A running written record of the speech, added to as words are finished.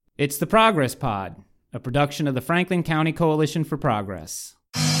It's the Progress Pod, a production of the Franklin County Coalition for Progress.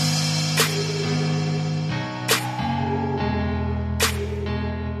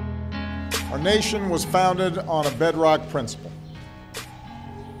 Our nation was founded on a bedrock principle,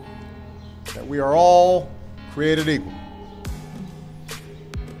 that we are all created equal.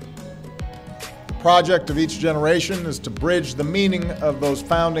 The project of each generation is to bridge the meaning of those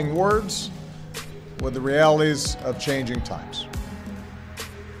founding words with the realities of changing times.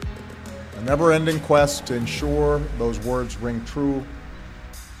 A never-ending quest to ensure those words ring true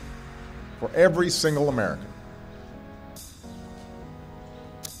for every single American.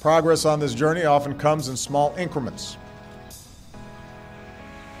 Progress on this journey often comes in small increments.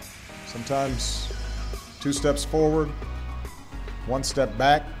 Sometimes 2 steps forward, 1 step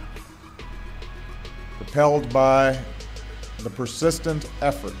back, propelled by the persistent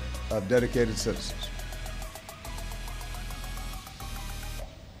effort of dedicated citizens.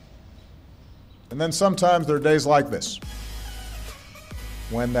 And then sometimes there are days like this,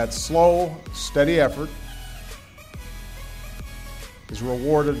 when that slow, steady effort is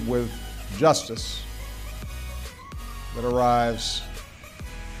rewarded with justice that arrives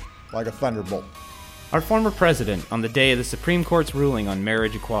like a thunderbolt. Our former president on the day of the Supreme Court's ruling on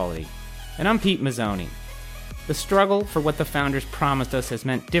marriage equality. And I'm Pete Mazzoni. The struggle for what the founders promised us has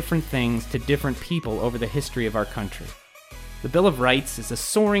meant different things to different people over the history of our country. The Bill of Rights is a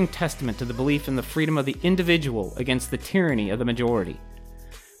soaring testament to the belief in the freedom of the individual against the tyranny of the majority.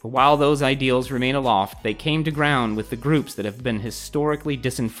 But while those ideals remain aloft, they came to ground with the groups that have been historically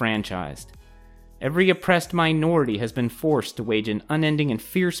disenfranchised. Every oppressed minority has been forced to wage an unending and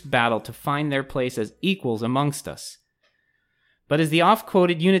fierce battle to find their place as equals amongst us. But as the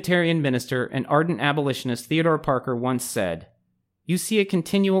oft-quoted Unitarian minister and ardent abolitionist Theodore Parker once said, "You see a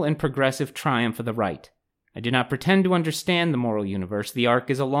continual and progressive triumph of the right. I do not pretend to understand the moral universe. The arc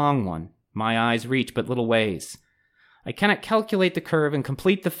is a long one. My eyes reach but little ways. I cannot calculate the curve and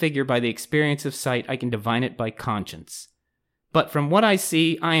complete the figure by the experience of sight. I can divine it by conscience. But from what I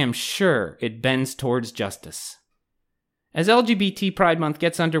see, I am sure it bends towards justice." As LGBT Pride Month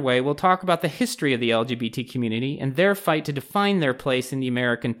gets underway, we'll talk about the history of the LGBT community and their fight to define their place in the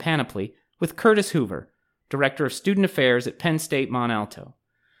American panoply with Curtis Hoover, Director of Student Affairs at Penn State Mont Alto.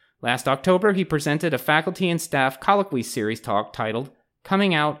 Last October, he presented a faculty and staff colloquy series talk titled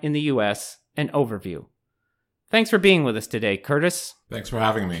Coming Out in the U.S., an Overview. Thanks for being with us today, Curtis. Thanks for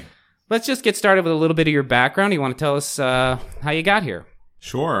having me. Let's just get started with a little bit of your background. You want to tell us how you got here?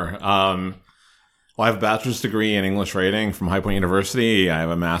 Sure. Well, I have a bachelor's degree in English writing from High Point University. I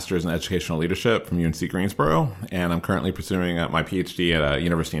have a master's in educational leadership from UNC Greensboro, and I'm currently pursuing my PhD at a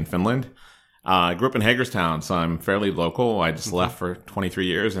university in Finland. I grew up in Hagerstown, so I'm fairly local. I just left for 23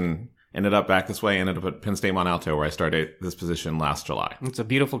 years and ended up back this way, ended up at Penn State Mont Alto, where I started this position last July. It's a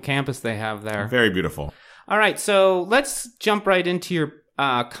beautiful campus they have there. Very beautiful. All right, so let's jump right into your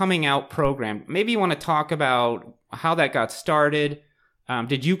coming out program. Maybe you want to talk about how that got started.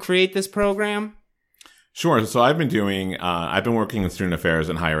 Did you create this program? Sure. So I've been working in student affairs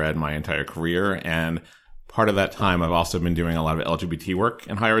in higher ed my entire career, and part of that time I've also been doing a lot of LGBT work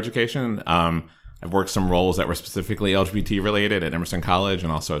in higher education. I've worked some roles that were specifically LGBT related at Emerson College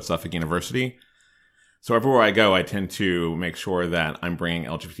and also at Suffolk University. So everywhere I go, I tend to make sure that I'm bringing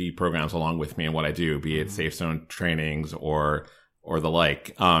LGBT programs along with me in what I do, be it Safe Zone trainings or the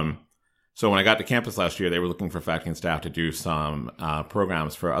like. So when I got to campus last year, they were looking for faculty and staff to do some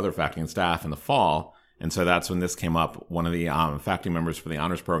programs for other faculty and staff in the fall. And so that's when this came up. One of the faculty members for the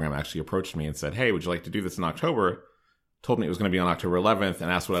honors program actually approached me and said, "Hey, would you like to do this in October?" Told me it was going to be on October 11th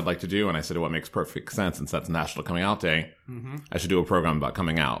and asked what I'd like to do. And I said, well, it makes perfect sense since that's National Coming Out Day. I should do a program about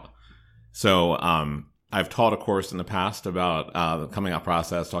coming out. So I've taught a course in the past about the coming out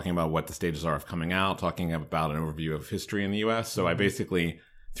process, talking about what the stages are of coming out, talking about an overview of history in the U.S. So I basically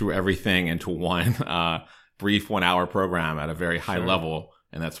threw everything into one brief 1-hour program at a very high level.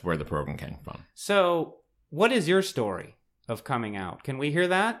 And that's where the program came from. So what is your story of coming out? Can we hear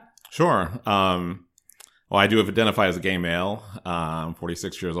that? Sure. Well, I do identify as a gay male. I'm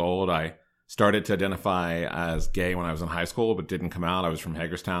 46 years old. I started to identify as gay when I was in high school, but didn't come out. I was from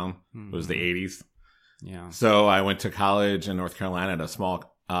Hagerstown. It was the 80s. Yeah. So I went to college in North Carolina at a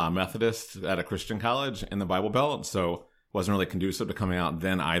small Methodist at a Christian college in the Bible Belt. So wasn't really conducive to coming out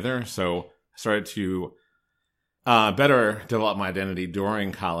then either. So I started to better develop my identity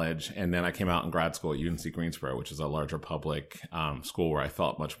during college, and then I came out in grad school at UNC Greensboro, which is a larger public school where I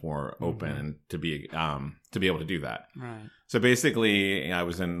felt much more open and to be able to do that. Right. So basically, I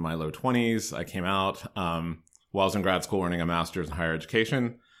was in my low 20s. I came out while I was in grad school, earning a master's in higher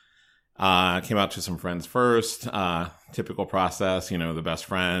education. Came out to some friends first. Typical process, the best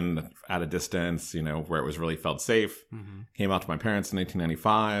friend at a distance, where it was really felt safe. Mm-hmm. Came out to my parents in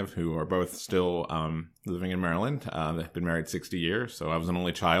 1995, who are both still living in Maryland. They've been married 60 years, so I was an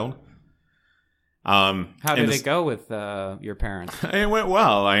only child. How did it go with your parents? It went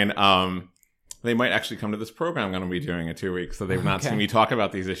well. They might actually come to this program I'm going to be doing in 2 weeks, so they've not seen me talk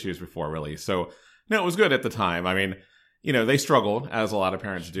about these issues before, really. So, no, it was good at the time. They struggled, as a lot of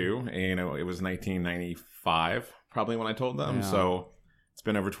parents do. It was 1995, probably, when I told them. Yeah. So it's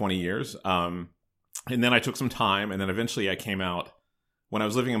been over 20 years. And then I took some time, and then eventually I came out. When I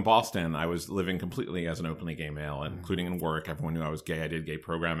was living in Boston, I was living completely as an openly gay male, including in work. Everyone knew I was gay. I did gay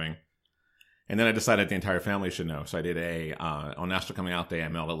programming. And then I decided the entire family should know. So I did on National Coming Out Day, I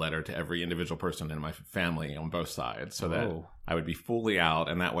mailed a letter to every individual person in my family on both sides so that I would be fully out.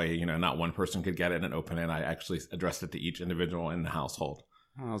 And that way, not one person could get it and open it. I actually addressed it to each individual in the household.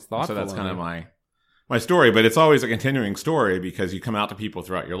 Oh, that's thoughtful. So that's kind of my story. But it's always a continuing story because you come out to people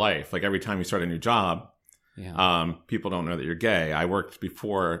throughout your life. Like every time you start a new job, people don't know that you're gay. I worked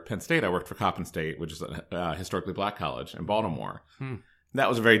before Penn State. I worked for Coppin State, which is a historically black college in Baltimore. That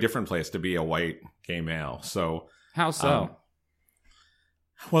was a very different place to be a white gay male. So how so?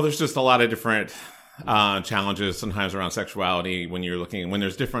 Well, there's just a lot of different challenges sometimes around sexuality when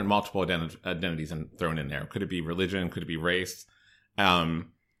there's different multiple identities thrown in there. Could it be religion? Could it be race?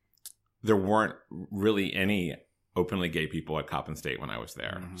 There weren't really any openly gay people at Coppin State when I was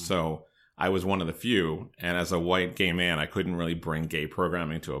there. Mm-hmm. So I was one of the few. And as a white gay man, I couldn't really bring gay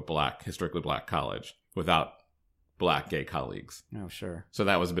programming to a historically black college without black gay colleagues. Oh, sure. So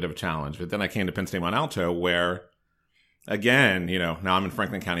that was a bit of a challenge. But then I came to Penn State Mont Alto where, again, now I'm in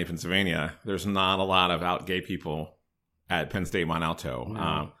Franklin County, Pennsylvania. There's not a lot of out gay people at Penn State Mont Alto.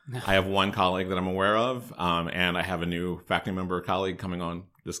 No. I have one colleague that I'm aware of, and I have a new faculty member colleague coming on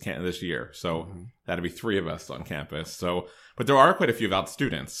this year. So that'd be 3 of us on campus. But there are quite a few out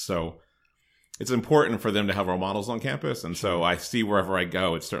students. So it's important for them to have role models on campus. And so I see wherever I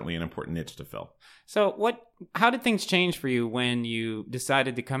go, it's certainly an important niche to fill. So how did things change for you when you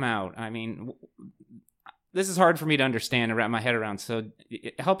decided to come out? This is hard for me to understand and wrap my head around. So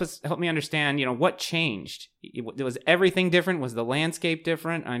help me understand, what changed? Was everything different? Was the landscape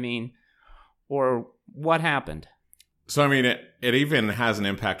different? Or what happened? So, it even has an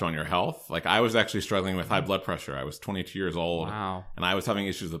impact on your health. Like I was actually struggling with high blood pressure. I was 22 years old. Wow. And I was having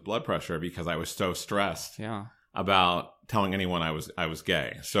issues with blood pressure because I was so stressed about telling anyone I was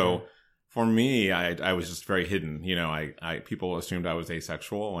gay. So for me, I was just very hidden. People assumed I was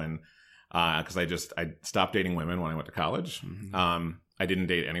asexual and because I stopped dating women when I went to college. Mm-hmm. I didn't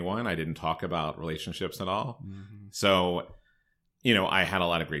date anyone. I didn't talk about relationships at all. Mm-hmm. So, I had a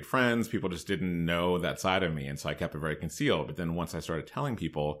lot of great friends. People just didn't know that side of me. And so I kept it very concealed. But then once I started telling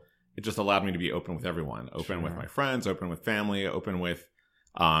people, it just allowed me to be open with everyone, open with my friends, open with family, open with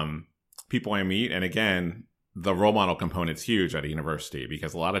people I meet. And again, the role model component's huge at a university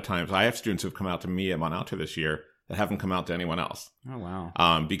because a lot of times I have students who've come out to me at Mont Alto this year that haven't come out to anyone else. Oh,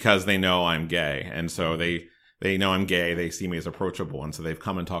 wow. Because they know I'm gay. And so they know I'm gay. They see me as approachable. And so they've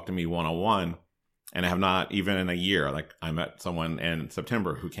come and talked to me one-on-one. And I have not, even in a year, like I met someone in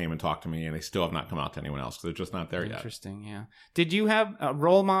September who came and talked to me and they still have not come out to anyone else because they're just not there yet. Interesting, yeah. Did you have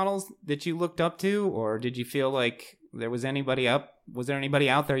role models that you looked up to or did you feel like was there anybody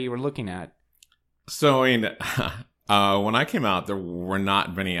out there you were looking at? So, when I came out, there were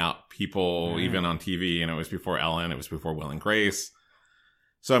not many out people, even on TV, and it was before Ellen, it was before Will and Grace.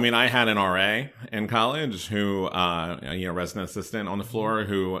 So, I had an RA in college who, resident assistant on the floor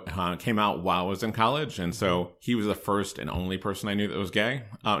who came out while I was in college. And so he was the first and only person I knew that was gay.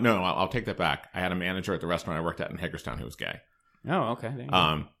 No, I'll take that back. I had a manager at the restaurant I worked at in Hagerstown who was gay. Oh, okay.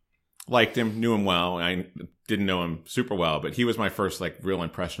 Liked him, knew him well. I didn't know him super well, but he was my first real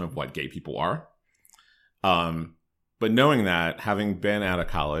impression of what gay people are. But knowing that, having been out of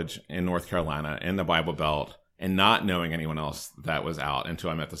college in North Carolina in the Bible Belt and not knowing anyone else that was out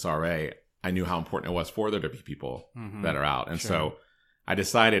until I met this RA, I knew how important it was for there to be people that are out. And so I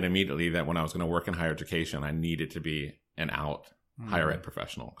decided immediately that when I was going to work in higher education, I needed to be an out higher ed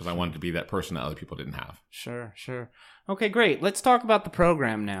professional because I wanted to be that person that other people didn't have. Sure. Okay, great. Let's talk about the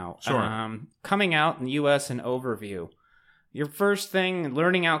program now. Sure. Coming out in the U.S. and overview. Your first thing,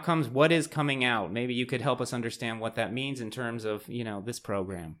 learning outcomes, what is coming out? Maybe you could help us understand what that means in terms of, this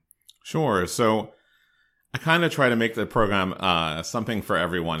program. Sure. So I kind of try to make the program something for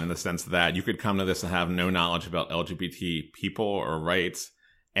everyone in the sense that you could come to this and have no knowledge about LGBT people or rights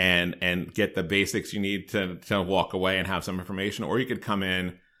and get the basics you need to walk away and have some information. Or you could come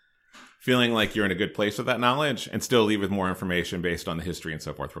in feeling like you're in a good place with that knowledge and still leave with more information based on the history and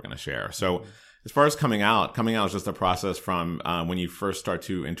so forth we're going to share. So as far as coming out is just a process from when you first start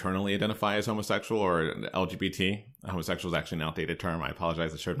to internally identify as homosexual or LGBT. Homosexual is actually an outdated term. I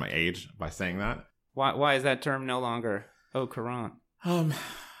apologize. I showed my age by saying that. Why is that term no longer au courant?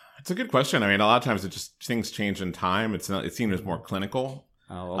 It's a good question. I mean, a lot of times things change in time. It's seen as more clinical.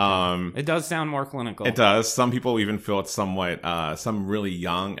 Oh, okay. It does sound more clinical. It does. Some people even feel it's somewhat, some really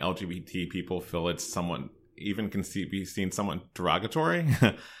young LGBT people feel it's somewhat, even can be seen somewhat derogatory.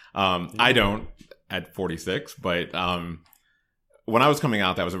 I don't at 46, but when I was coming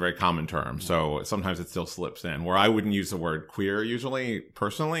out, that was a very common term. So sometimes it still slips in. Where I wouldn't use the word queer usually,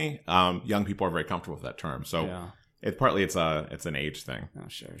 personally, young people are very comfortable with that term. So it's an age thing. Oh,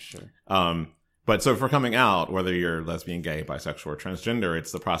 sure. But so for coming out, whether you're lesbian, gay, bisexual, or transgender,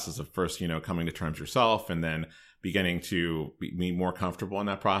 it's the process of first, coming to terms yourself and then beginning to be more comfortable in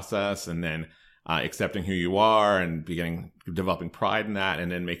that process and then accepting who you are and developing pride in that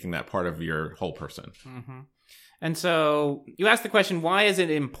and then making that part of your whole person. Mm-hmm. And so you asked the question, why is it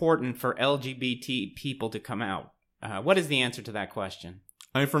important for LGBT people to come out? What is the answer to that question?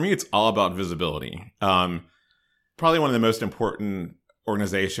 I mean, for me, it's all about visibility. Probably one of the most important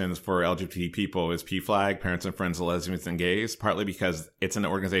organizations for LGBT people is PFLAG, Parents and Friends of Lesbians and Gays, partly because it's an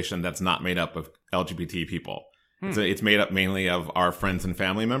organization that's not made up of LGBT people. It's made up mainly of our friends and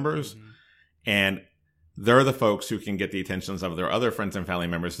family members. Mm-hmm. And they're the folks who can get the attentions of their other friends and family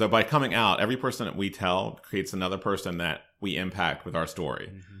members. So by coming out, every person that we tell creates another person that we impact with our story.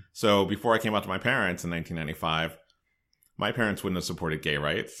 Mm-hmm. So before I came out to my parents in 1995, my parents wouldn't have supported gay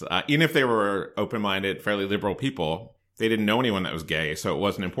rights. Even if they were open-minded, fairly liberal people, they didn't know anyone that was gay, so it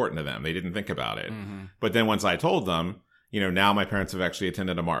wasn't important to them. They didn't think about it. Mm-hmm. But then once I told them, now my parents have actually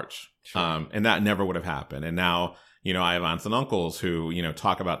attended a march. Sure. And that never would have happened. And now, I have aunts and uncles who,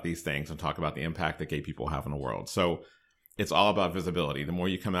 talk about these things and talk about the impact that gay people have in the world. So it's all about visibility. The more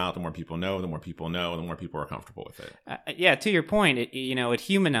you come out, the more people know, the more people are comfortable with it. To your point, it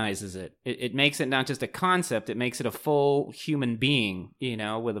humanizes it. It makes it not just a concept, it makes it a full human being,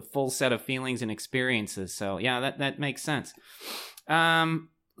 with a full set of feelings and experiences. So that makes sense.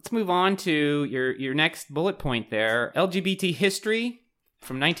 Let's move on to your next bullet point there, LGBT history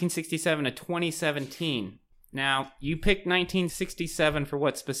from 1967 to 2017. Now, you picked 1967 for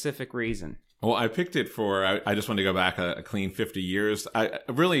what specific reason? Well, I picked it I just wanted to go back a clean 50 years.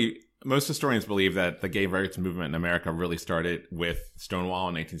 Most historians believe that the gay rights movement in America really started with Stonewall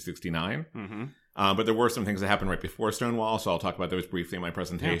in 1969. Mm-hmm. But there were some things that happened right before Stonewall, so I'll talk about those briefly in my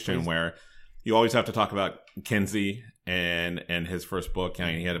presentation, where you always have to talk about Kinsey and his first book.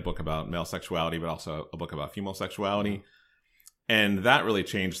 He had a book about male sexuality, but also a book about female sexuality. Mm-hmm. And that really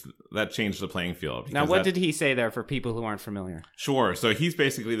changed the playing field. Now, what did he say there for people who aren't familiar? Sure. So he's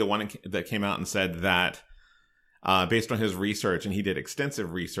basically the one that came out and said that based on his research, and he did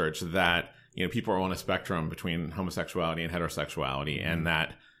extensive research, that people are on a spectrum between homosexuality and heterosexuality, mm-hmm. and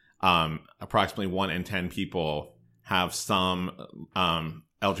that approximately 1 in 10 people have some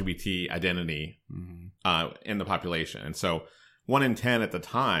LGBT identity mm-hmm. In the population. And so 1 in 10 at the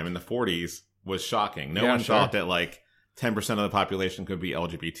time in the 40s was shocking. No one thought that 10% of the population could be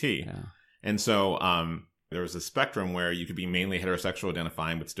LGBT. Yeah. And so there was a spectrum where you could be mainly heterosexual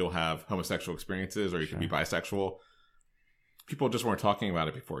identifying but still have homosexual experiences, or you could be bisexual. People just weren't talking about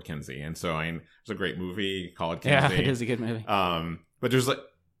it before Kinsey. And so there's a great movie called Kinsey. Yeah, it is a good movie. But there's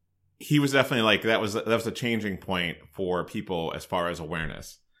he was definitely that was a changing point for people as far as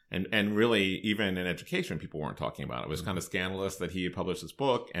awareness. And really, even in education, people weren't talking about it. It was kind of scandalous that he had published this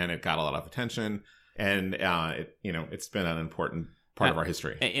book, and it got a lot of attention. And it's been an important part of our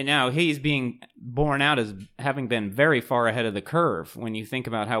history. And now he's being borne out as having been very far ahead of the curve when you think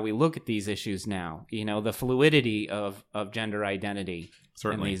about how we look at these issues now. The fluidity of gender identity.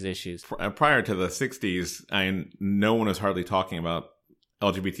 Certainly. In these issues. Prior to the 60s, no one was hardly talking about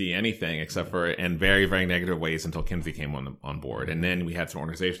LGBT anything except for in very, very negative ways until Kinsey came on board. And then we had some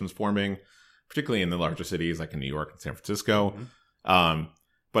organizations forming, particularly in the larger cities like in New York and San Francisco. Mm-hmm.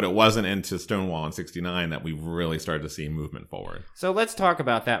 But it wasn't into Stonewall in 69 that we really started to see movement forward. So let's talk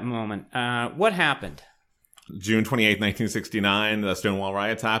about that moment. What happened? June 28, 1969, the Stonewall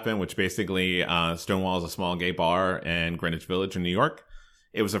riots happened, which basically Stonewall is a small gay bar in Greenwich Village in New York.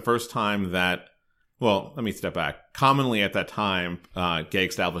 It was the first time that, well, let me step back. Commonly at that time, gay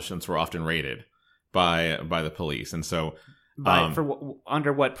establishments were often raided by the police. And so...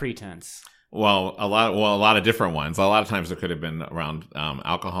 under what pretense? Well, a lot of different ones. A lot of times it could have been around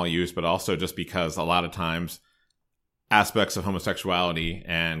alcohol use, but also just because a lot of times aspects of homosexuality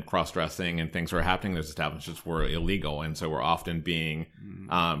and cross-dressing and things were happening in those establishments were illegal, and so were often being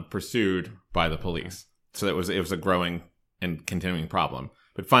pursued by the police. So it was a growing and continuing problem.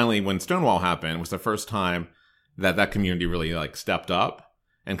 But finally, when Stonewall happened, it was the first time that community really like stepped up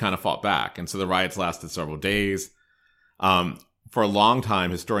and kind of fought back. And so the riots lasted several days. For a long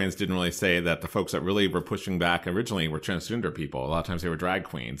time, historians didn't really say that the folks that really were pushing back originally were transgender people. A lot of times they were drag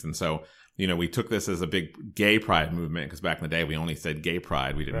queens. And so, we took this as a big gay pride movement because back in the day, we only said gay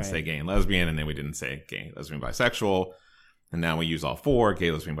pride. We didn't say gay and lesbian, and then we didn't say gay, lesbian, bisexual. And now we use all four: gay,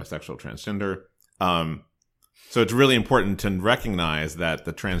 lesbian, bisexual, transgender. So it's really important to recognize that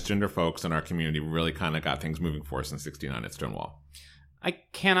the transgender folks in our community really kind of got things moving for us in '69 at Stonewall. I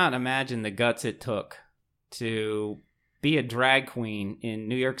cannot imagine the guts it took to be a drag queen in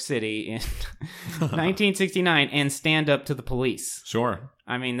New York City in 1969 and stand up to the police. Sure.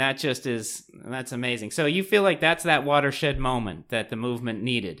 I mean, that's amazing. So you feel like that's that watershed moment that the movement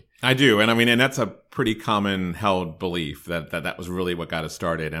needed. I do. And that's a pretty common held belief that was really what got us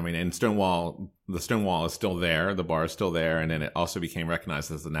started. I mean, in Stonewall, the Stonewall is still there. The bar is still there. And then it also became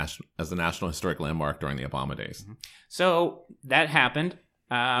recognized as the National Historic Landmark during the Obama days. So that happened.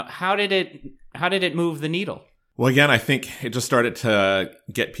 How did it move the needle? Well, again, I think it just started to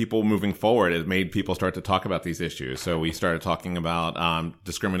get people moving forward. It made people start to talk about these issues. So we started talking about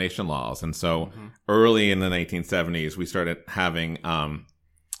discrimination laws. And so early in the 1970s, we started having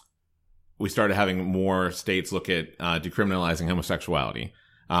more states look at decriminalizing homosexuality,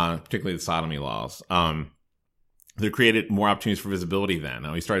 particularly the sodomy laws. They created more opportunities for visibility then.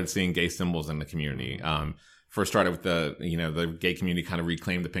 We started seeing gay symbols in the community. First started with the gay community kind of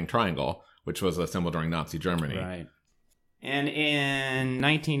reclaimed the pink triangle, which was a symbol during Nazi Germany. Right. And in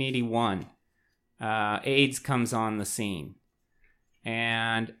 1981, AIDS comes on the scene.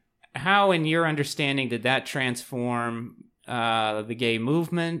 And how, in your understanding, did that transform the gay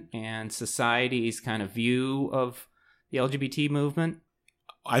movement and society's kind of view of the LGBT movement?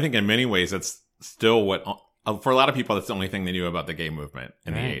 I think in many ways that's still for a lot of people, that's the only thing they knew about the gay movement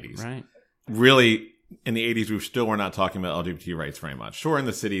in the 80s. Right. Really, in the 80s, we were not talking about LGBT rights very much. Sure, in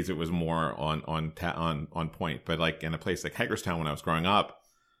the cities, it was more on point. But like in a place like Hagerstown, when I was growing up,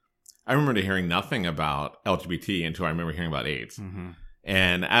 I remember hearing nothing about LGBT until I remember hearing about AIDS. Mm-hmm.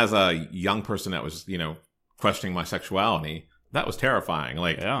 And as a young person that was, questioning my sexuality, that was terrifying.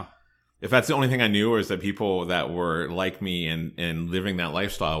 Like, if that's the only thing I knew, is that people that were like me and living that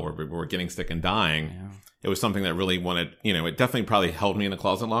lifestyle were getting sick and dying, it was something that really it definitely probably held me in the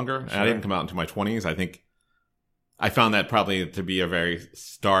closet longer. Sure. And I didn't come out into my 20s. I think I found that probably to be a very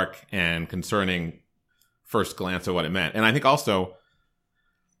stark and concerning first glance of what it meant. And I think also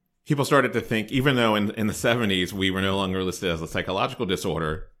people started to think, even though in the 70s we were no longer listed as a psychological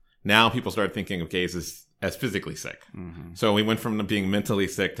disorder, now people started thinking of gays as physically sick. Mm-hmm. So we went from being mentally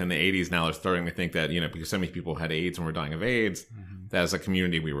sick to in the 80s, now they're starting to think that, because so many people had AIDS and were dying of AIDS, that as a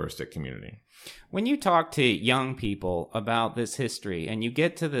community, we were a sick community. When you talk to young people about this history and you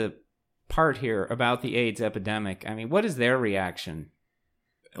get to the part here about the AIDS epidemic, I mean, what is their reaction?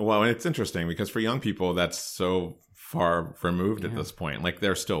 Well, it's interesting because for young people, that's so far removed at this point. Like,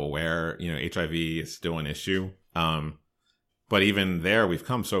 they're still aware, HIV is still an issue. But even there, we've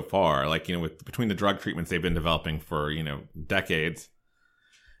come so far. Like, between the drug treatments they've been developing for, decades.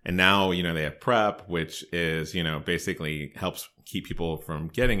 And now, they have PrEP, which is, basically helps keep people from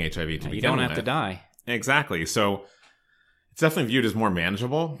getting HIV to begin with. You don't have to die. Exactly. So it's definitely viewed as more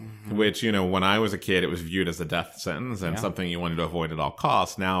manageable, which, when I was a kid, it was viewed as a death sentence and something you wanted to avoid at all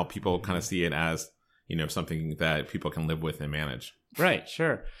costs. Now people kind of see it as, something that people can live with and manage. Right.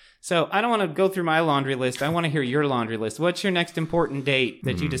 Sure. So I don't want to go through my laundry list. I want to hear your laundry list. What's your next important date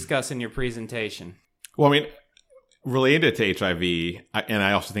that you discuss in your presentation? Well, related to HIV, and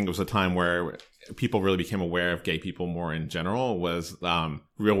I also think it was a time where people really became aware of gay people more in general, was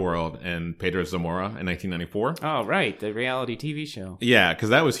Real World and Pedro Zamora in 1994. Oh, right. The reality TV show. Yeah, because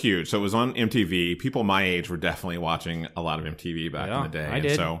that was huge. So it was on MTV. People my age were definitely watching a lot of MTV back in the day. I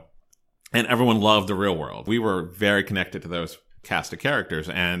did. And everyone loved The Real World. We were very connected to those cast of characters.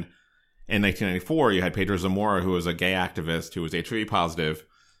 And in 1994, you had Pedro Zamora, who was a gay activist who was HIV positive.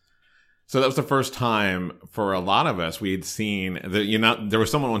 So that was the first time for a lot of us we'd seen that, there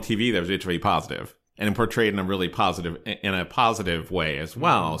was someone on TV that was HIV positive and portrayed in a positive way as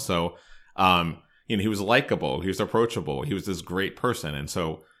well. So, he was likable. He was approachable. He was this great person. And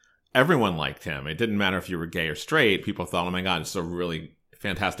so everyone liked him. It didn't matter if you were gay or straight. People thought, oh my God, it's a really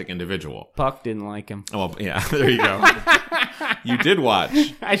fantastic individual. Puck didn't like him. Well, yeah, there you go. You did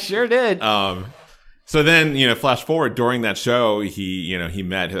watch. I sure did. So then, flash forward during that show, he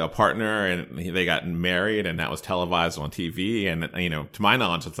met a partner and they got married, and that was televised on TV. And, to my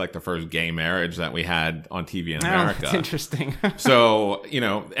knowledge, it's like the first gay marriage that we had on TV in America. That's interesting. So,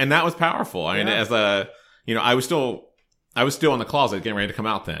 and that was powerful. I mean, I was still in the closet getting ready to come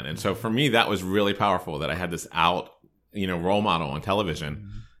out then. And so for me, that was really powerful that I had this out, role model on television.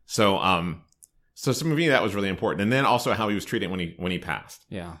 Mm-hmm. So for me, that was really important. And then also how he was treated when he passed.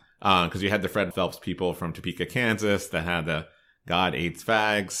 Yeah. Because you had the Fred Phelps people from Topeka, Kansas that had the God AIDS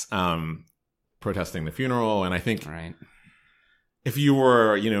fags protesting the funeral. And I think if you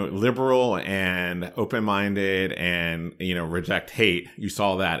were, liberal and open-minded and, reject hate, you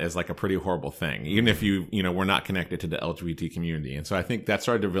saw that as like a pretty horrible thing, even if you, were not connected to the LGBT community. And so I think that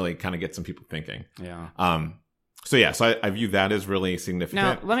started to really kind of get some people thinking. Yeah. So I view that as really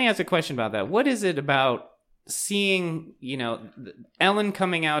significant. Now, let me ask a question about that. What is it about seeing, Ellen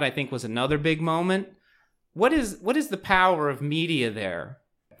coming out, I think, was another big moment. What is the power of media there?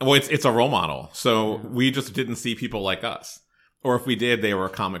 Well, it's a role model. So we just didn't see people like us. Or if we did, they were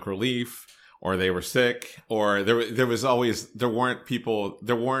comic relief, or they were sick, or there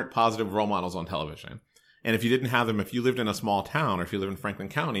weren't positive role models on television. And if you didn't have them, if you lived in a small town, or if you live in Franklin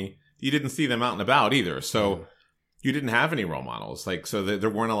County, you didn't see them out and about either. So you didn't have any role models. So there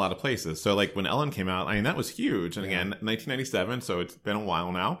weren't a lot of places. So when Ellen came out, I mean, that was huge. And again, 1997, so it's been a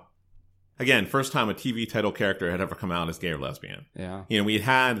while now. Again, first time a TV title character had ever come out as gay or lesbian. Yeah. We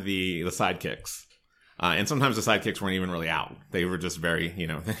had the sidekicks. And sometimes the sidekicks weren't even really out. They were just very,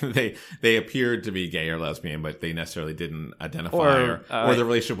 they appeared to be gay or lesbian, but they necessarily didn't identify or the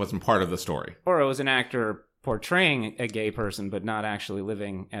relationship wasn't part of the story. Or it was an actor portraying a gay person, but not actually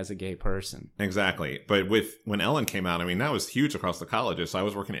living as a gay person. Exactly. But when Ellen came out, I mean, that was huge across the colleges. So I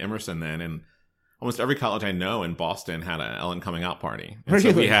was working at Emerson then, and almost every college I know in Boston had an Ellen coming out party. And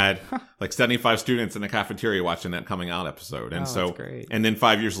really? So we had 75 students in the cafeteria watching that coming out episode. And that's great. And then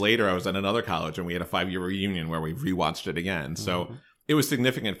 5 years later, I was at another college and we had a 5-year reunion where we rewatched it again. So it was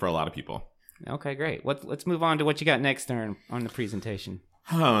significant for a lot of people. Okay, great. Let's move on to what you got next on the presentation.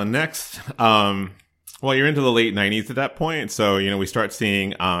 Next, well, you're into the late 90s at that point. So, we start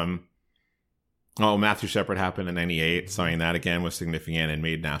seeing, Matthew Shepard happened in 98. So, I mean, that again was significant and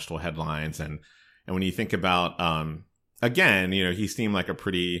made national headlines. And when you think about, again, he seemed like a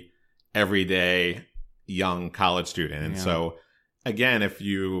pretty everyday young college student. And so, again,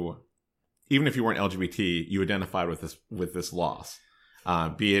 even if you weren't LGBT, you identified with this loss,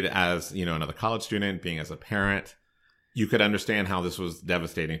 be it as, another college student, being as a parent. You could understand how this was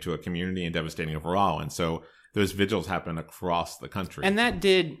devastating to a community and devastating overall. And so those vigils happened across the country. And that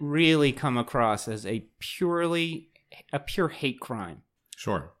did really come across as a pure hate crime.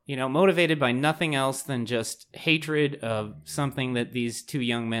 Sure. Motivated by nothing else than just hatred of something that these two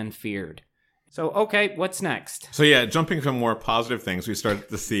young men feared. So, okay, what's next? So, jumping to more positive things, we started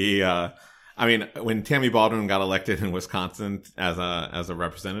to see, when Tammy Baldwin got elected in Wisconsin as a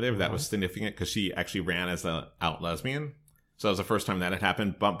representative, that was significant because she actually ran as an out lesbian. So that was the first time that had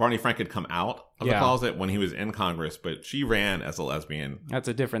happened. But Barney Frank had come out of the closet when he was in Congress, but she ran as a lesbian. That's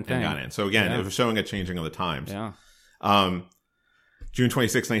a different thing. And got in. So again, it was showing a changing of the times. Yeah. June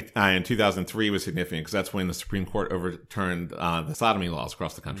 26th in 2003 was significant because that's when the Supreme Court overturned the sodomy laws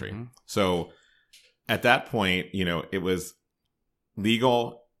across the country. Mm-hmm. So at that point, it was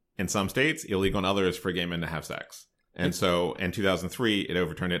legal in some states, illegal in others for gay men to have sex. And so in 2003, it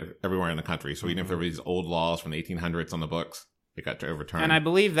overturned it everywhere in the country. So even if there were these old laws from the 1800s on the books, it got to overturn. And I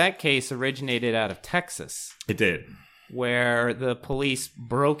believe that case originated out of Texas. It did. Where the police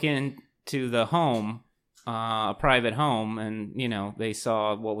broke into the home, a private home, and, they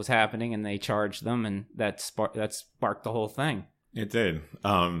saw what was happening and they charged them, and that sparked the whole thing. It did.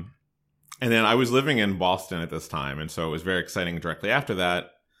 And then I was living in Boston at this time, and so it was very exciting. Directly after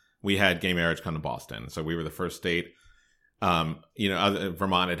that, we had gay marriage come to Boston. So we were the first state.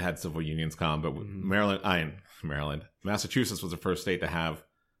 Vermont had civil unions come, but Massachusetts was the first state to have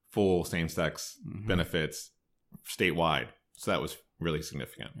full same-sex benefits statewide. So that was really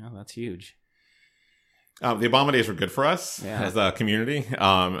significant. Yeah, that's huge. The Obama days were good for us as a community.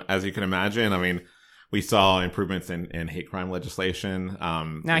 As you can imagine, we saw improvements in hate crime legislation.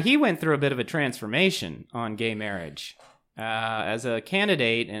 Now, he went through a bit of a transformation on gay marriage. As a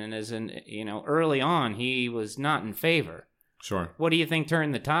candidate and early on, he was not in favor. Sure. What do you think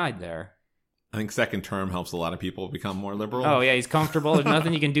turned the tide there? I think second term helps a lot of people become more liberal. Oh, yeah, he's comfortable. There's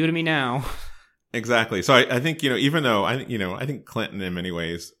nothing you can do to me now. Exactly. So I think, even though I think Clinton in many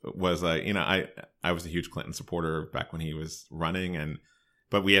ways was, I was a huge Clinton supporter back when he was running,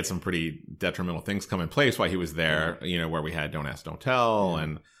 but we had some pretty detrimental things come in place while he was there, where we had Don't Ask, Don't Tell,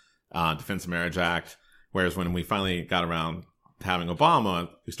 and Defense of Marriage Act. Whereas when we finally got around to having Obama,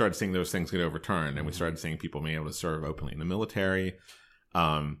 we started seeing those things get overturned, and we started seeing people being able to serve openly in the military,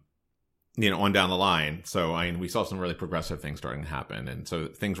 on down the line. So, we saw some really progressive things starting to happen. And so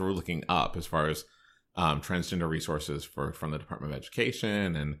things were looking up as far as transgender resources from the Department of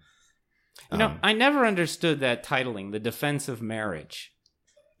Education. And I never understood that titling, the Defense of Marriage.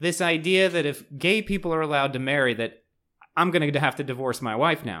 This idea that if gay people are allowed to marry, that I'm going to have to divorce my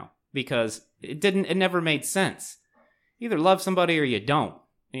wife now, because it never made sense. You either love somebody or you don't,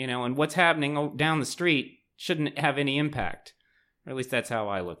 and what's happening down the street shouldn't have any impact. Or at least that's how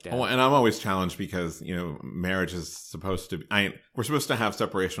I looked at it. And I'm always challenged because, marriage is supposed to we're supposed to have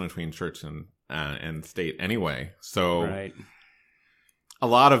separation between church and state anyway. So right. A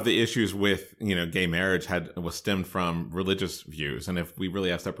lot of the issues with, gay marriage was stemmed from religious views. And if we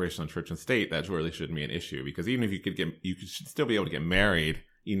really have separation of church and state, that really shouldn't be an issue, because even if you should still be able to get married,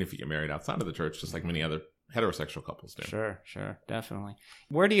 even if you get married outside of the church, just like many other heterosexual couples do. Sure. Definitely.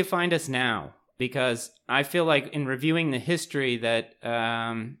 Where do you find us now? Because I feel like in reviewing the history that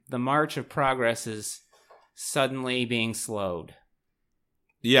the march of progress is suddenly being slowed.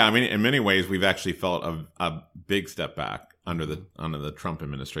 Yeah, in many ways, we've actually felt a big step back under the Trump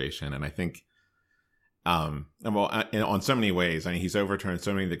administration. And I think, on so many ways, he's overturned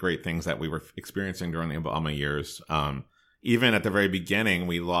so many of the great things that we were experiencing during the Obama years. Even at the very beginning,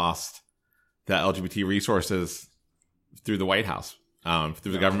 we lost the LGBT resources through the White House,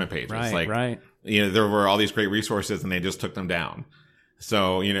 through the government pages. Right. There were all these great resources and they just took them down.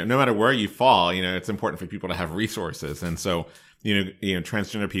 So, no matter where you fall, it's important for people to have resources. And so,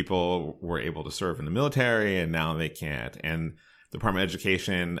 transgender people were able to serve in the military, and now they can't. And the Department of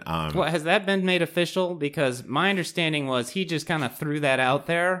Education. Well, has that been made official? Because my understanding was he just kind of threw that out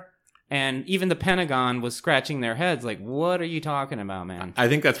there. And even the Pentagon was scratching their heads like, what are you talking about, man? I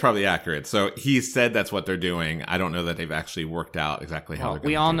think that's probably accurate. So he said that's what they're doing. I don't know that they've actually worked out exactly how they're going to do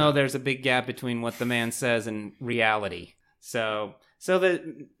it. We all know there's a big gap between what the man says and reality. So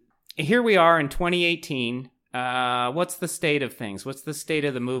here we are in 2018. What's the state of things? What's the state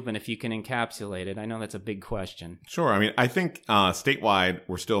of the movement, if you can encapsulate it? I know that's a big question. Sure. I think statewide,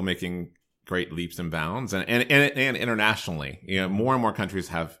 we're still making great leaps and bounds, and internationally, more and more countries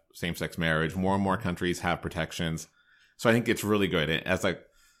have same-sex marriage. More and more countries have protections. So I think it's really good. As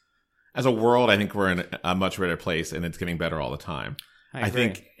a world, I think we're in a much better place, and it's getting better all the time. I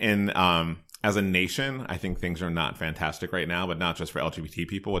think as a nation, I think things are not fantastic right now, but not just for LGBT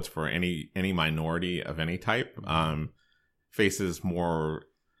people. It's for any minority of any type. Faces more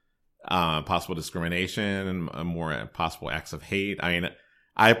possible discrimination and more possible acts of hate.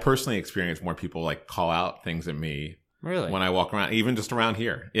 I personally experience more people call out things at me. Really? When I walk around, even just around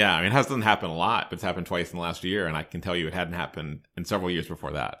here. Yeah, it hasn't happened a lot, but it's happened twice in the last year, and I can tell you it hadn't happened in several years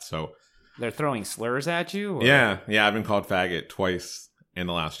before that. So they're throwing slurs at you? Or? Yeah, I've been called faggot twice in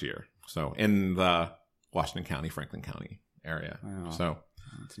the last year. So in the Washington County, Franklin County area. Wow. So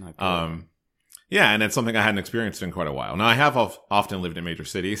that's not good. Yeah, and it's something I hadn't experienced in quite a while. Now, I have often lived in major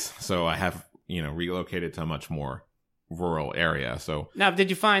cities, so I have relocated to a much more rural area. So now, did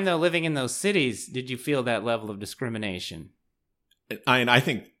you find, though, living in those cities, did you feel that level of discrimination? I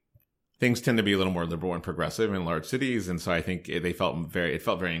think things tend to be a little more liberal and progressive in large cities, and so I think it felt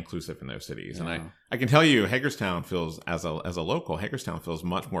very inclusive in those cities. Yeah. And I can tell you, Hagerstown feels, as a local, Hagerstown feels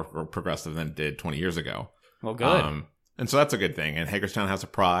much more progressive than it did 20 years ago. Well, good. And so that's a good thing. And Hagerstown has a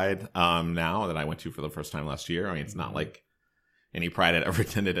pride now that I went to for the first time last year. It's not like any pride I'd ever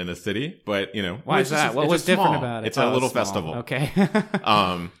attended in a city, but why is that? What was different about it? It's a little festival. Okay.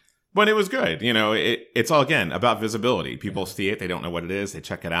 But it was good. It's all, again, about visibility. People see it. They don't know what it is. They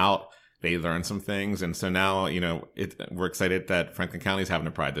check it out. They learn some things. And so now, we're excited that Franklin County is having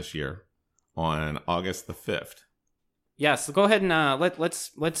a pride this year on August the 5th. Yes. So go ahead and let's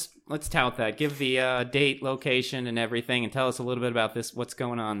tout that. Give the date, location, and everything, and tell us a little bit about this. What's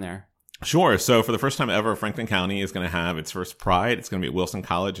going on there? Sure. So for the first time ever, Franklin County is going to have its first Pride. It's going to be at Wilson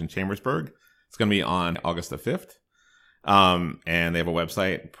College in Chambersburg. It's going to be on August the 5th. And they have a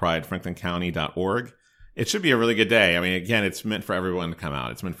website, pridefranklincounty.org. It should be a really good day. Again, it's meant for everyone to come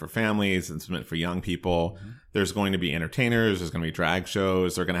out. It's meant for families. It's meant for young people. Mm-hmm. There's going to be entertainers. There's going to be drag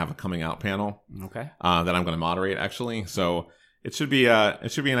shows. They're going to have a coming out panel. Okay. That I'm going to moderate, actually. So it should be a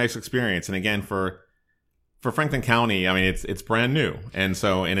nice experience. And again, for Franklin County, it's brand new. And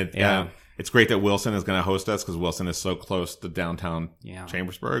so, it's great that Wilson is going to host us because Wilson is so close to downtown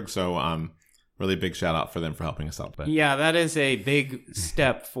Chambersburg. So, really big shout out for them for helping us out. Yeah, that is a big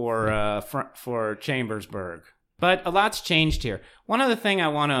step for Chambersburg. But a lot's changed here. One other thing I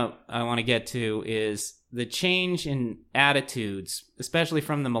want to get to is the change in attitudes, especially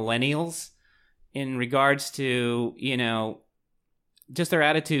from the millennials, in regards to, just their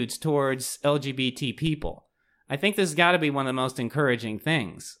attitudes towards LGBT people. I think this has got to be one of the most encouraging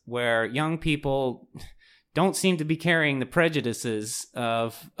things, where young people don't seem to be carrying the prejudices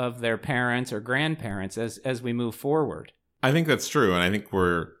of their parents or grandparents as we move forward. I think that's true, and I think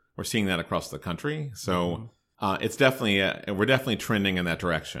we're seeing that across the country. So it's definitely we're definitely trending in that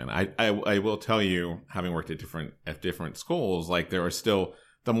direction. I will tell you, having worked at different schools, like there are still,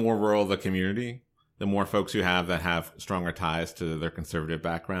 the more rural the community, the more folks you have that have stronger ties to their conservative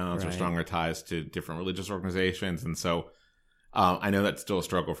backgrounds, right, or stronger ties to different religious organizations. And so I know that's still a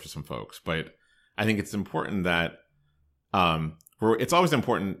struggle for some folks, but I think it's important that it's always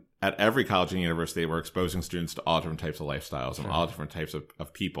important at every college and university we're exposing students to all different types of lifestyles and all different types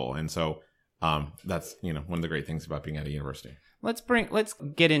of people. And so that's, one of the great things about being at a university. Let's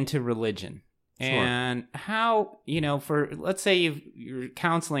get into religion. Sure. And how, let's say you're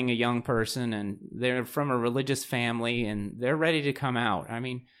counseling a young person and they're from a religious family and they're ready to come out. I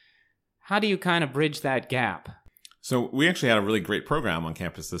mean, how do you kind of bridge that gap? So we actually had a really great program on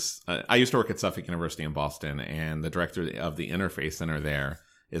campus. I used to work at Suffolk University in Boston, and the director of the Interfaith Center there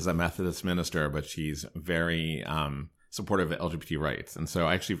is a Methodist minister, but she's very supportive of LGBT rights. And so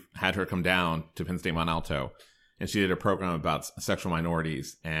I actually had her come down to Penn State Mont Alto, and she did a program about sexual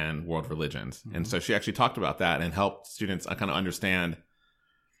minorities and world religions. Mm-hmm. And so she actually talked about that and helped students kind of understand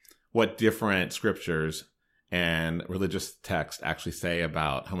what different scriptures and religious texts actually say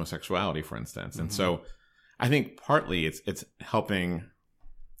about homosexuality, for instance. Mm-hmm. And so I think partly it's helping,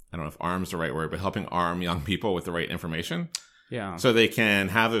 I don't know if arm's the right word, but helping arm young people with the right information. Yeah. So they can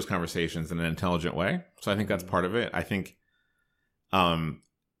have those conversations in an intelligent way. So I think that's part of it. I think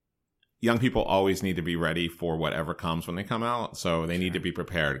young people always need to be ready for whatever comes when they come out. So they need to be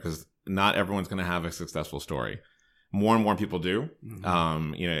prepared, because not everyone's going to have a successful story. More and more people do.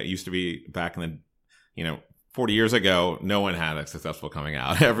 Mm-hmm. It used to be back in the, 40 years ago, no one had a successful coming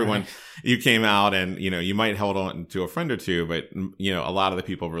out. Everyone, you came out and, you might hold on to a friend or two, but, a lot of the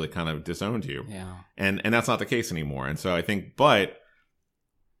people really kind of disowned you. Yeah. And that's not the case anymore. And so I think, but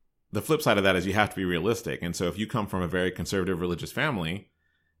the flip side of that is you have to be realistic. And so if you come from a very conservative religious family,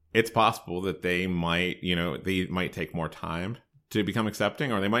 it's possible that they might take more time to become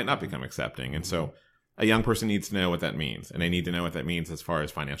accepting, or they might not become accepting. And so a young person needs to know what that means. And they need to know what that means as far as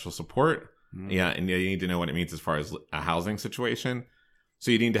financial support. Yeah, and you need to know what it means as far as a housing situation.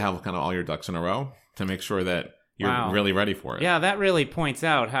 So you need to have kind of all your ducks in a row to make sure that you're really ready for it. Yeah, that really points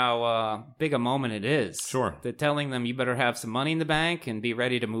out how big a moment it is. Sure. That telling them you better have some money in the bank and be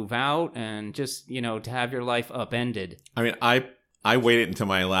ready to move out and just, to have your life upended. I mean, I waited until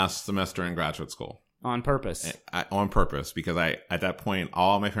my last semester in graduate school. On purpose? On purpose, because at that point,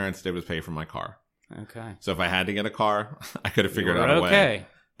 all my parents did was pay for my car. Okay. So if I had to get a car, I could have figured out a way. Okay.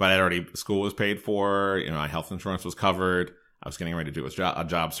 But school was paid for, my health insurance was covered. I was getting ready to do a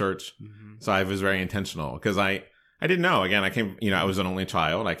job search. Mm-hmm. So I was very intentional, because I didn't know. Again, I came, I was an only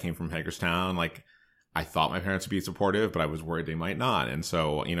child. I came from Hagerstown. Like, I thought my parents would be supportive, but I was worried they might not. And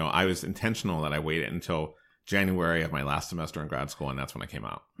so, I was intentional that I waited until January of my last semester in grad school, and that's when I came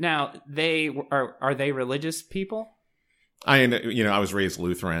out. Now, are they religious people? I was raised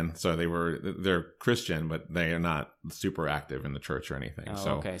Lutheran, so they're Christian, but they are not super active in the church or anything. Oh,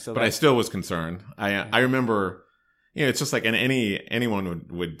 okay. So but I still was concerned. I remember, it's just like, and anyone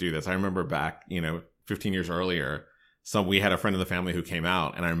would do this. I remember back, 15 years earlier, we had a friend of the family who came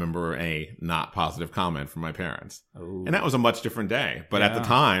out, and I remember a not positive comment from my parents. Ooh. And that was a much different day. But at the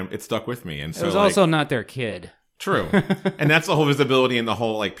time, it stuck with me. And so it was also not their kid. True. And that's the whole visibility and the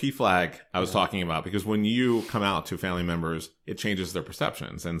whole PFLAG I was talking about, because when you come out to family members, it changes their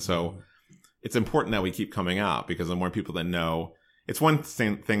perceptions. And so it's important that we keep coming out, because the more people that know, it's one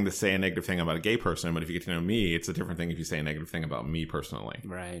thing to say a negative thing about a gay person, but if you get to know me, it's a different thing if you say a negative thing about me personally.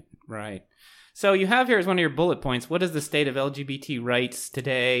 Right. So you have here as one of your bullet points, what is the state of LGBT rights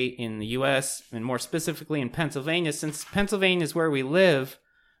today in the U.S. and more specifically in Pennsylvania? Since Pennsylvania is where we live,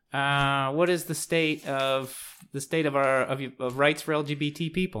 what is the state of rights for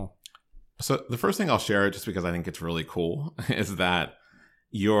LGBT people? So the first thing I'll share, just because I think it's really cool, is that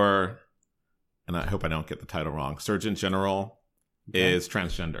and I hope I don't get the title wrong, Surgeon General is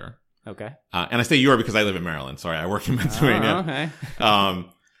transgender. Okay. And I say "your" because I live in Maryland. Sorry, I work in Pennsylvania. Okay.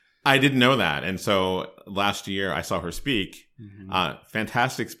 I didn't know that, and so last year I saw her speak. Mm-hmm.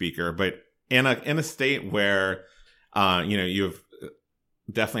 Fantastic speaker, but in a state where you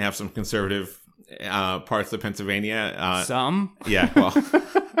definitely have some conservative parts of Pennsylvania. Some? Yeah, well,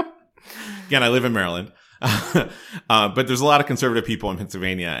 again, I live in Maryland. But there's a lot of conservative people in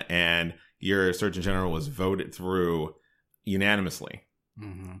Pennsylvania, and, your Surgeon General was voted through unanimously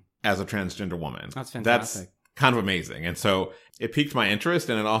as a transgender woman. That's fantastic. That's kind of amazing. And so it piqued my interest,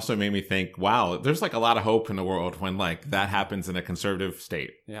 and it also made me think, wow, there's like a lot of hope in the world when like that happens in a conservative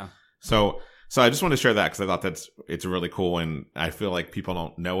state. Yeah. So I just want to share that because I thought it's really cool, and I feel like people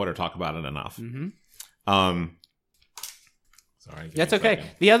don't know it or talk about it enough. Sorry. That's okay.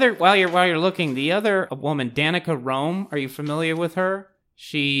 The other, while you're looking, the other woman, Danica Rome, are you familiar with her?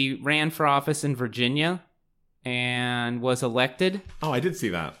 She ran for office in Virginia and was elected. Oh, I did see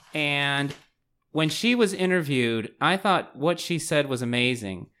that. And when she was interviewed, I thought what she said was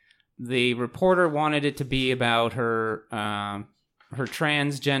amazing. The reporter wanted it to be about her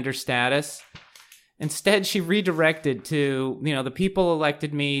transgender status. Instead, she redirected to, the people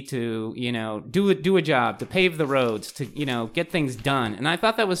elected me to, do a job, to pave the roads, to, get things done. And I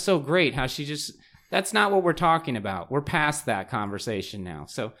thought that was so great how that's not what we're talking about. We're past that conversation now.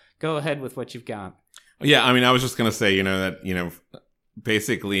 So go ahead with what you've got. Yeah, I mean, I was just going to say, that,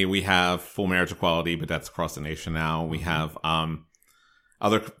 basically we have full marriage equality, but that's across the nation now. We have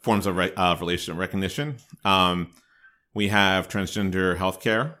other forms of relationship recognition. We have transgender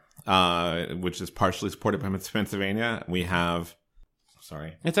healthcare. Which is partially supported by Pennsylvania. We have,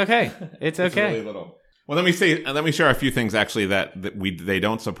 sorry, it's okay. It's okay. Really little. Well, let me share a few things actually that they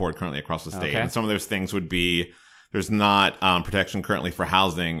don't support currently across the state. Okay. And some of those things would be there's not protection currently for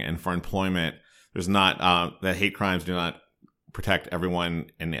housing and for employment. There's not that hate crimes do not protect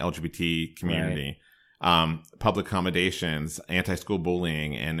everyone in the LGBT community. Right. Public accommodations, anti-school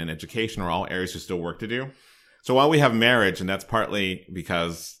bullying, and in education are all areas there's still work to do. So while we have marriage, and that's partly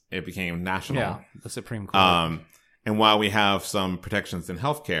because it became national. The Supreme Court. And while we have some protections in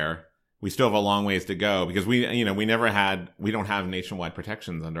healthcare, we still have a long ways to go because we don't have nationwide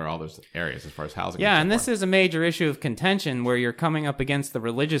protections under all those areas as far as housing. Yeah, and this is a major issue of contention where you're coming up against the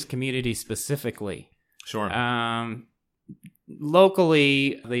religious community specifically. Sure.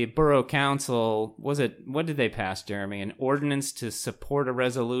 Locally, the borough council, what did they pass, Jeremy? An ordinance to support a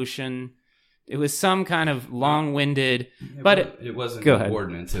resolution. It was some kind of long-winded, it wasn't an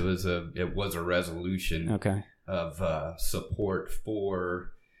ordinance. It was a resolution of support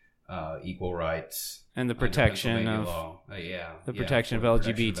for equal rights and the protection of protection of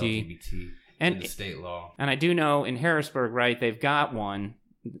LGBT and state law. And I do know in Harrisburg, right? They've got one.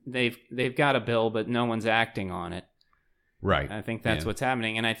 They've got a bill, but no one's acting on it. Right. I think that's what's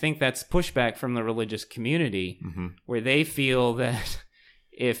happening, and I think that's pushback from the religious community, where they feel that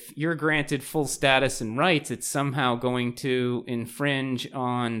if you're granted full status and rights, it's somehow going to infringe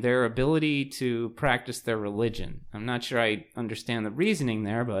on their ability to practice their religion. I'm not sure I understand the reasoning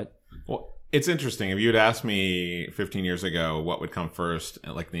there, but... Well, it's interesting. If you had asked me 15 years ago what would come first,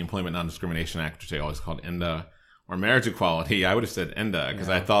 like the Employment Non-Discrimination Act, which they always called ENDA, or marriage equality, I would have said ENDA, because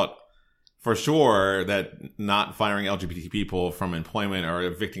I thought for sure that not firing LGBT people from employment or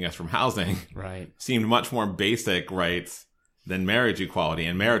evicting us from housing seemed much more basic rights than marriage equality.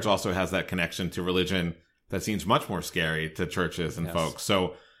 And marriage also has that connection to religion that seems much more scary to churches and folks.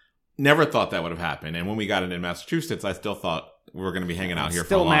 So never thought that would have happened. And when we got it in Massachusetts, I still thought we were going to be hanging out here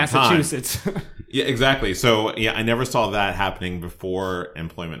for a long Massachusetts. time. Yeah, exactly. So I never saw that happening before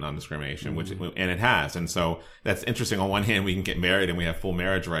employment non-discrimination, and it has. And so that's interesting. On one hand, we can get married and we have full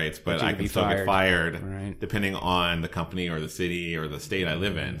marriage rights, but I can still get fired depending on the company or the city or the state I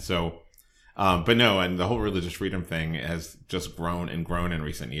live in. So, but no, and the whole religious freedom thing has just grown in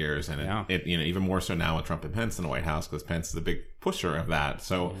recent years, and it even more so now with Trump and Pence in the White House, because Pence is a big pusher of that.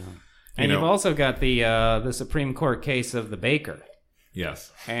 So, and you've also got the Supreme Court case of the baker.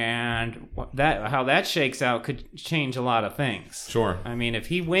 Yes, and how that shakes out could change a lot of things. Sure. I mean, if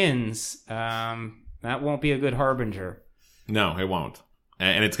he wins, that won't be a good harbinger. No, it won't.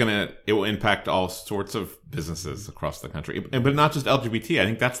 And it will impact all sorts of businesses across the country, but not just LGBT. I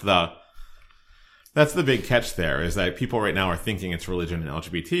think that's the big catch there, is that people right now are thinking it's religion and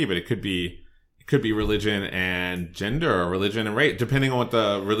LGBT, but it could be religion and gender, or religion and race, depending on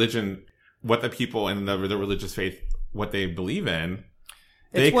what the people in the religious faith, what they believe in.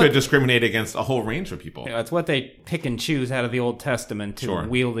 They could discriminate against a whole range of people. Yeah, it's what they pick and choose out of the Old Testament to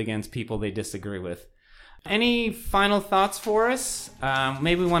wield against people they disagree with. Any final thoughts for us?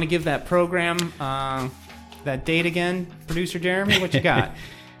 Maybe we want to give that program that date again. Producer Jeremy, what you got?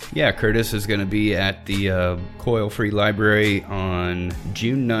 Yeah, Curtis is going to be at the Coil Free Library on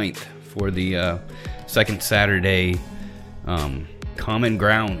June 9th for the second Saturday Common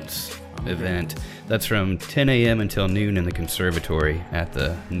Grounds event. That's from 10 a.m. until noon in the conservatory at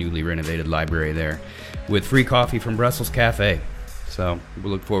the newly renovated library there, with free coffee from Brussels Cafe. So we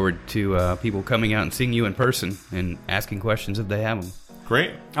look forward to people coming out and seeing you in person and asking questions if they have them.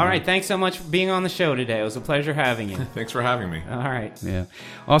 Great. All right. Thanks so much for being on the show today. It was a pleasure having you. Thanks for having me. All right. Yeah.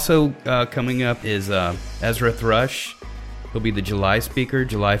 Also, coming up is Ezra Thrush. He'll be the July speaker,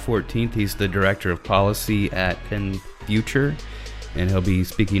 July 14th. He's the director of policy at Penn Future, and he'll be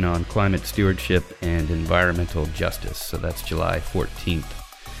speaking on climate stewardship and environmental justice. So that's July 14th.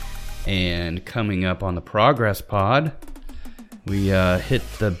 And coming up on the Progress Pod, we hit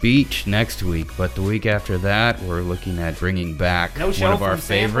the beach next week, but the week after that, we're looking at bringing back No show one of from our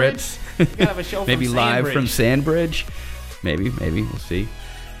favorites. We gotta have a show Maybe from live Sandbridge. from Sandbridge. Maybe, we'll see.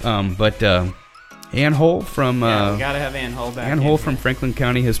 But Ann Hole from We gotta have Ann Hole back. Ann Hole from Franklin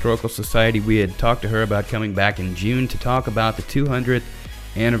County Historical Society. We had talked to her about coming back in June to talk about the 200th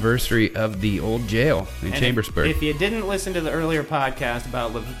anniversary of the old jail in Chambersburg. If you didn't listen to the earlier podcast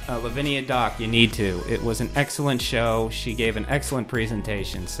about Lavinia Dock, you need to. It was an excellent show. She gave an excellent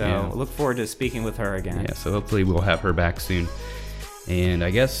presentation. So look forward to speaking with her again. Yeah, so hopefully we'll have her back soon. And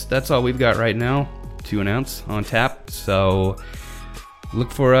I guess that's all we've got right now to announce on tap. So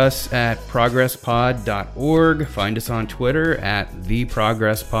look for us at progresspod.org. Find us on Twitter at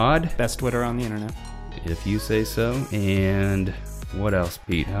TheProgressPod. Best Twitter on the internet. If you say so. And what else,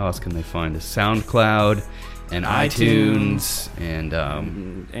 Pete? How else can they find us? SoundCloud and iTunes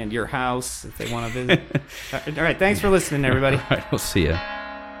and your house if they want to visit. All right. Thanks for listening, everybody. All right, we'll see ya.